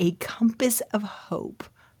been a compass of hope.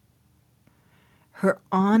 Her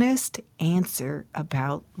honest answer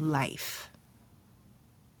about life.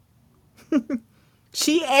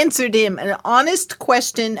 She answered him an honest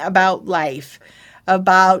question about life,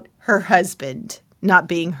 about her husband, not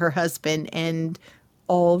being her husband and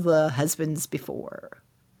all the husbands before.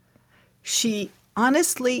 She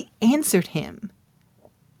honestly answered him.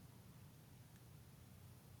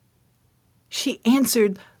 She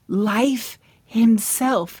answered life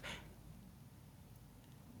himself.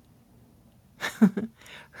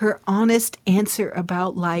 Her honest answer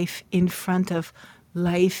about life in front of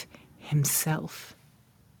life himself.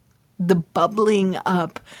 The bubbling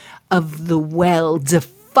up of the well,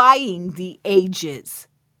 defying the ages.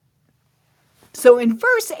 So in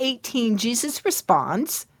verse 18, Jesus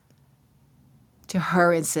responds to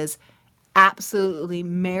her and says, absolutely,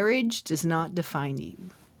 marriage does not define you.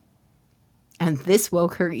 And this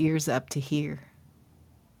woke her ears up to hear.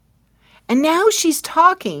 And now she's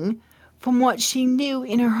talking from what she knew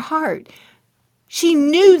in her heart. She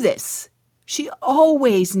knew this. She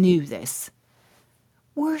always knew this.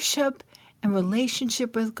 Worship and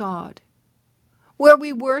relationship with God. Where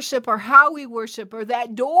we worship or how we worship or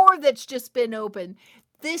that door that's just been opened.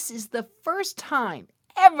 This is the first time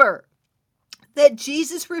ever that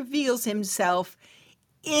Jesus reveals himself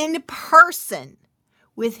in person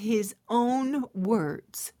with his own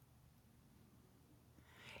words.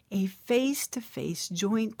 A face-to-face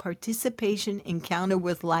joint participation encounter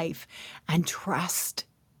with life and trust.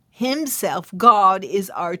 Himself, God, is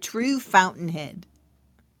our true fountainhead.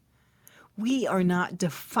 We are not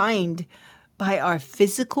defined by our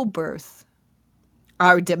physical birth,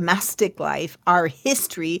 our domestic life, our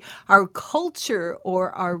history, our culture,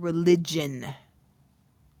 or our religion.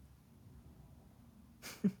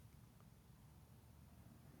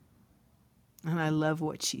 And I love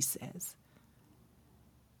what she says.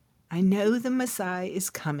 I know the Messiah is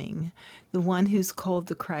coming, the one who's called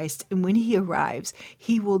the Christ, and when he arrives,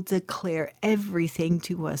 he will declare everything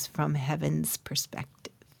to us from heaven's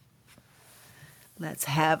perspective. Let's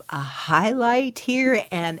have a highlight here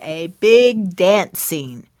and a big dance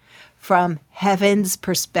scene from heaven's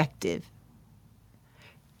perspective.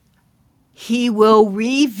 He will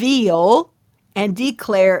reveal and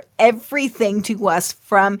declare everything to us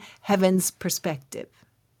from heaven's perspective.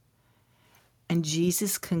 And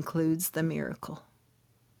Jesus concludes the miracle.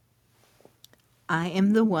 I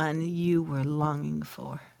am the one you were longing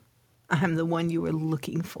for. I am the one you were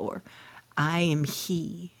looking for. I am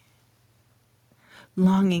He.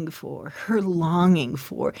 Her longing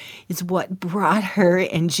for is what brought her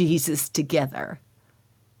and Jesus together.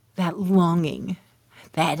 That longing,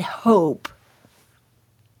 that hope.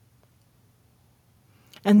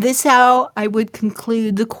 And this is how I would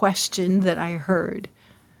conclude the question that I heard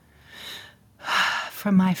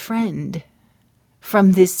from my friend,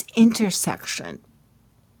 from this intersection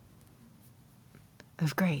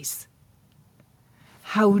of grace.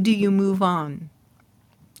 How do you move on?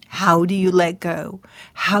 How do you let go?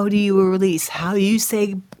 How do you release? How do you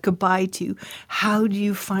say goodbye to? How do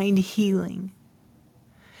you find healing?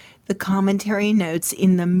 The commentary notes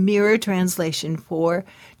in the Mirror translation for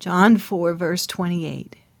John 4, verse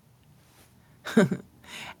 28.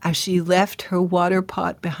 As she left her water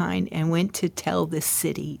pot behind and went to tell the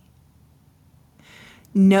city.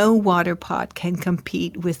 No water pot can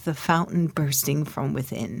compete with the fountain bursting from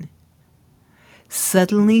within.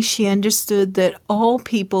 Suddenly she understood that all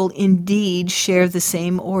people indeed share the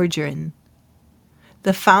same origin.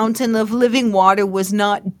 The fountain of living water was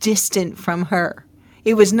not distant from her.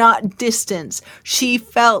 It was not distance. She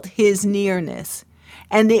felt his nearness.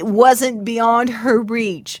 And it wasn't beyond her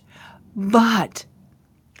reach, but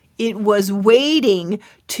it was waiting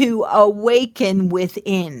to awaken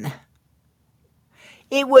within.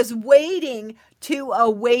 It was waiting to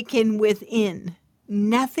awaken within.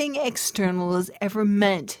 Nothing external is ever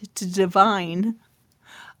meant to define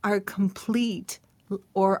our complete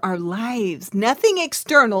or our lives. Nothing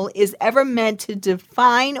external is ever meant to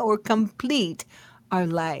define or complete our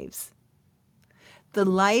lives. The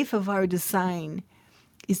life of our design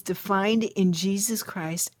is defined in Jesus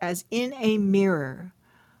Christ as in a mirror.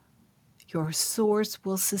 Your source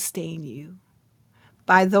will sustain you.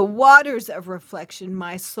 By the waters of reflection,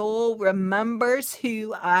 my soul remembers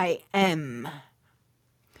who I am.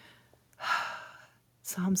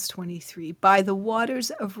 Psalms 23. By the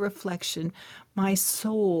waters of reflection, my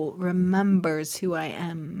soul remembers who I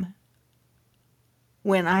am.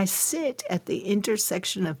 When I sit at the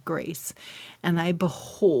intersection of grace and I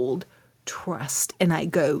behold trust and I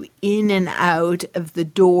go in and out of the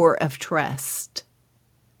door of trust,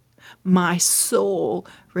 my soul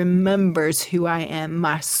remembers who I am.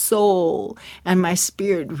 My soul and my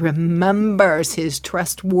spirit remembers his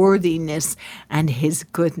trustworthiness and his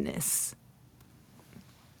goodness.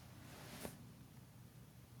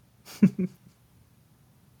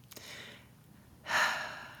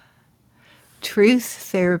 Truth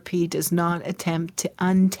therapy does not attempt to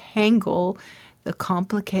untangle the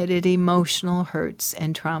complicated emotional hurts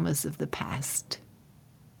and traumas of the past.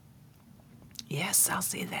 Yes, I'll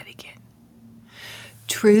say that again.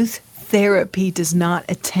 Truth therapy does not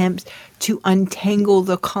attempt to untangle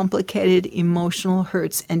the complicated emotional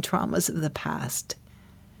hurts and traumas of the past.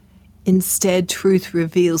 Instead, truth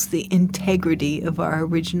reveals the integrity of our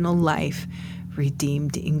original life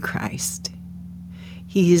redeemed in Christ.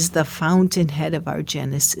 He is the fountainhead of our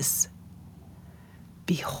Genesis.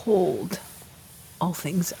 Behold, all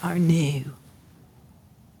things are new.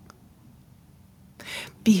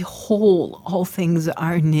 Behold, all things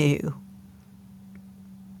are new.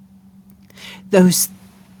 Those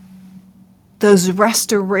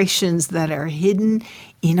restorations that are hidden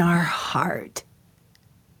in our heart.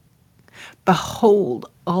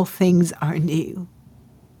 Behold, all things are new.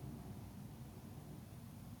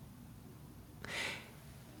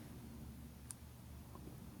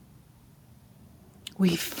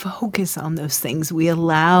 We focus on those things. We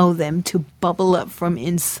allow them to bubble up from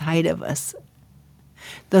inside of us.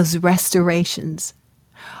 Those restorations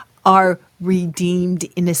are redeemed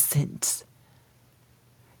innocence.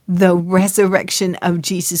 The resurrection of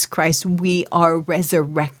Jesus Christ, we are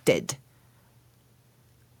resurrected.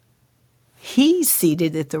 He's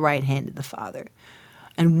seated at the right hand of the Father.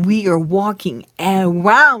 And we are walking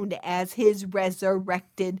around as his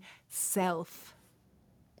resurrected self.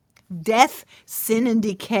 Death, sin, and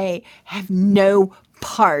decay have no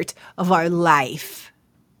part of our life.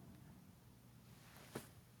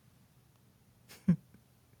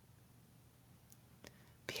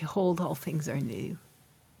 Behold, all things are new.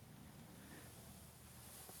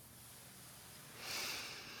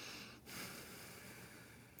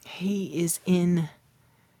 He is in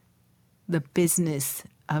the business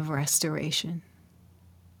of restoration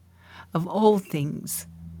of all things,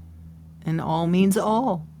 and all means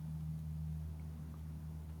all.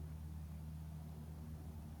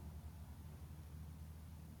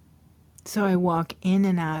 So I walk in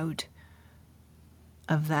and out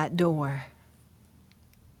of that door,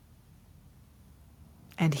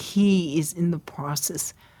 and he is in the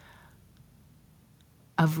process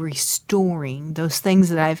of restoring those things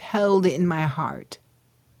that I've held in my heart.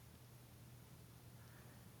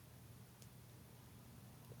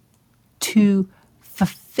 to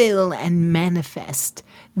fulfill and manifest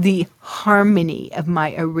the harmony of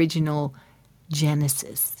my original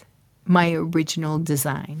Genesis, my original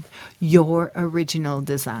design, your original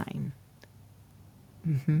design.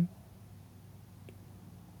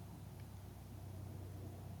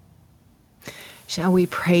 Shall we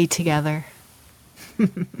pray together?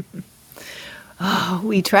 Oh,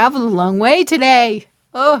 we traveled a long way today.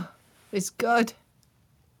 Oh, it's good.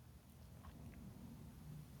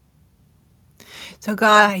 So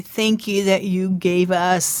God, I thank you that you gave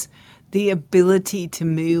us the ability to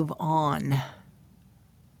move on.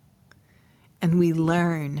 And we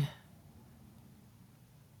learn.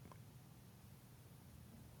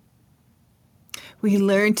 We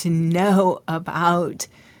learn to know about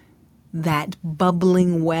that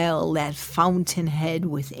bubbling well, that fountainhead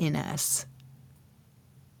within us.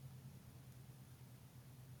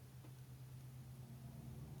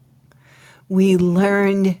 We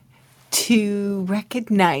learn to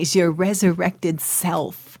recognize your resurrected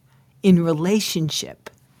self in relationship.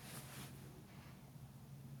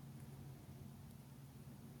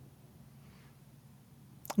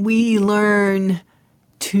 We learn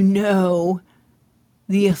to know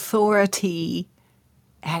the authority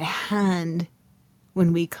at hand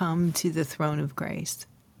when we come to the throne of grace.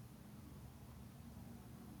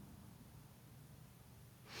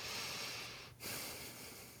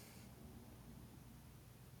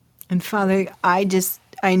 And Father, I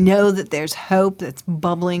know that there's hope that's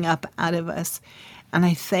bubbling up out of us. And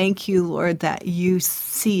I thank you, Lord, that you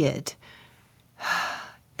see it.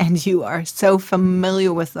 And you are so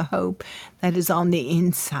familiar with the hope that is on the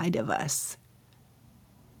inside of us.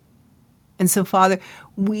 And so, Father,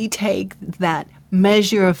 we take that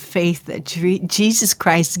measure of faith that Jesus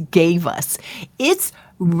Christ gave us. It's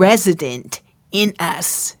resident in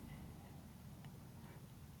us.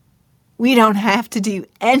 We don't have to do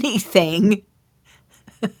anything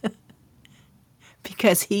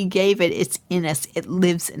because he gave it. It's in us. It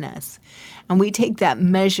lives in us. And we take that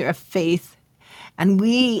measure of faith and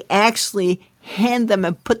we actually hand them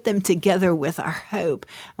and put them together with our hope.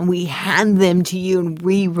 And we hand them to you and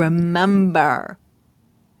we remember.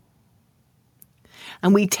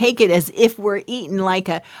 And we take it as if we're eating like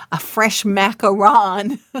a fresh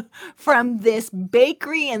macaron from this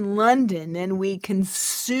bakery in London. And we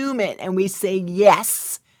consume it and we say,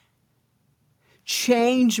 yes,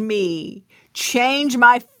 change me, change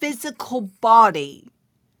my physical body.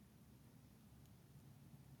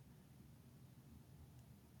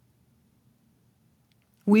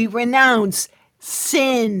 We renounce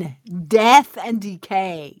sin, death, and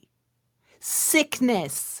decay,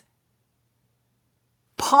 sickness,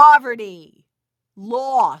 poverty,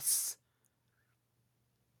 loss.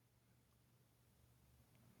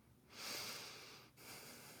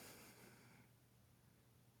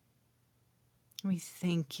 We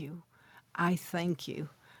thank you. I thank you.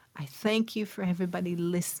 I thank you for everybody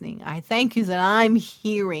listening. I thank you that I'm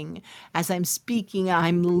hearing as I'm speaking,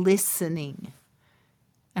 I'm listening.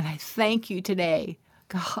 And I thank you today,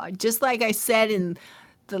 God, just like I said in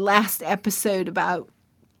the last episode about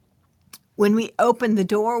when we open the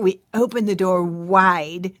door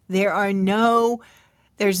wide.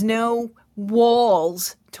 There's no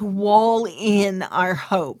walls to wall in our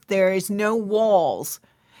hope. There is no walls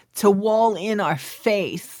to wall in our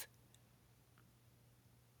faith.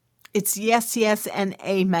 It's yes, yes, and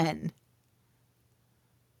amen.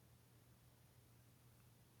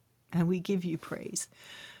 And we give you praise.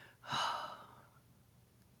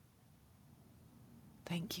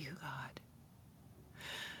 Thank you, God.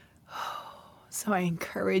 So I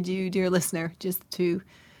encourage you, dear listener, just to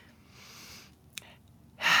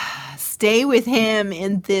stay with him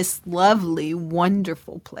in this lovely,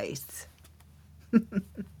 wonderful place.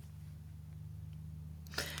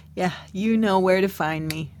 Yeah, you know where to find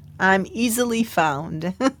me. I'm easily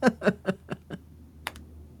found.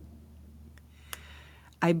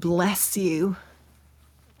 I bless you.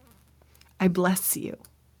 I bless you.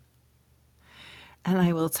 And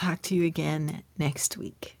I will talk to you again next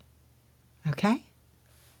week. Okay?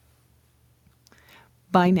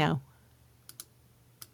 Bye now.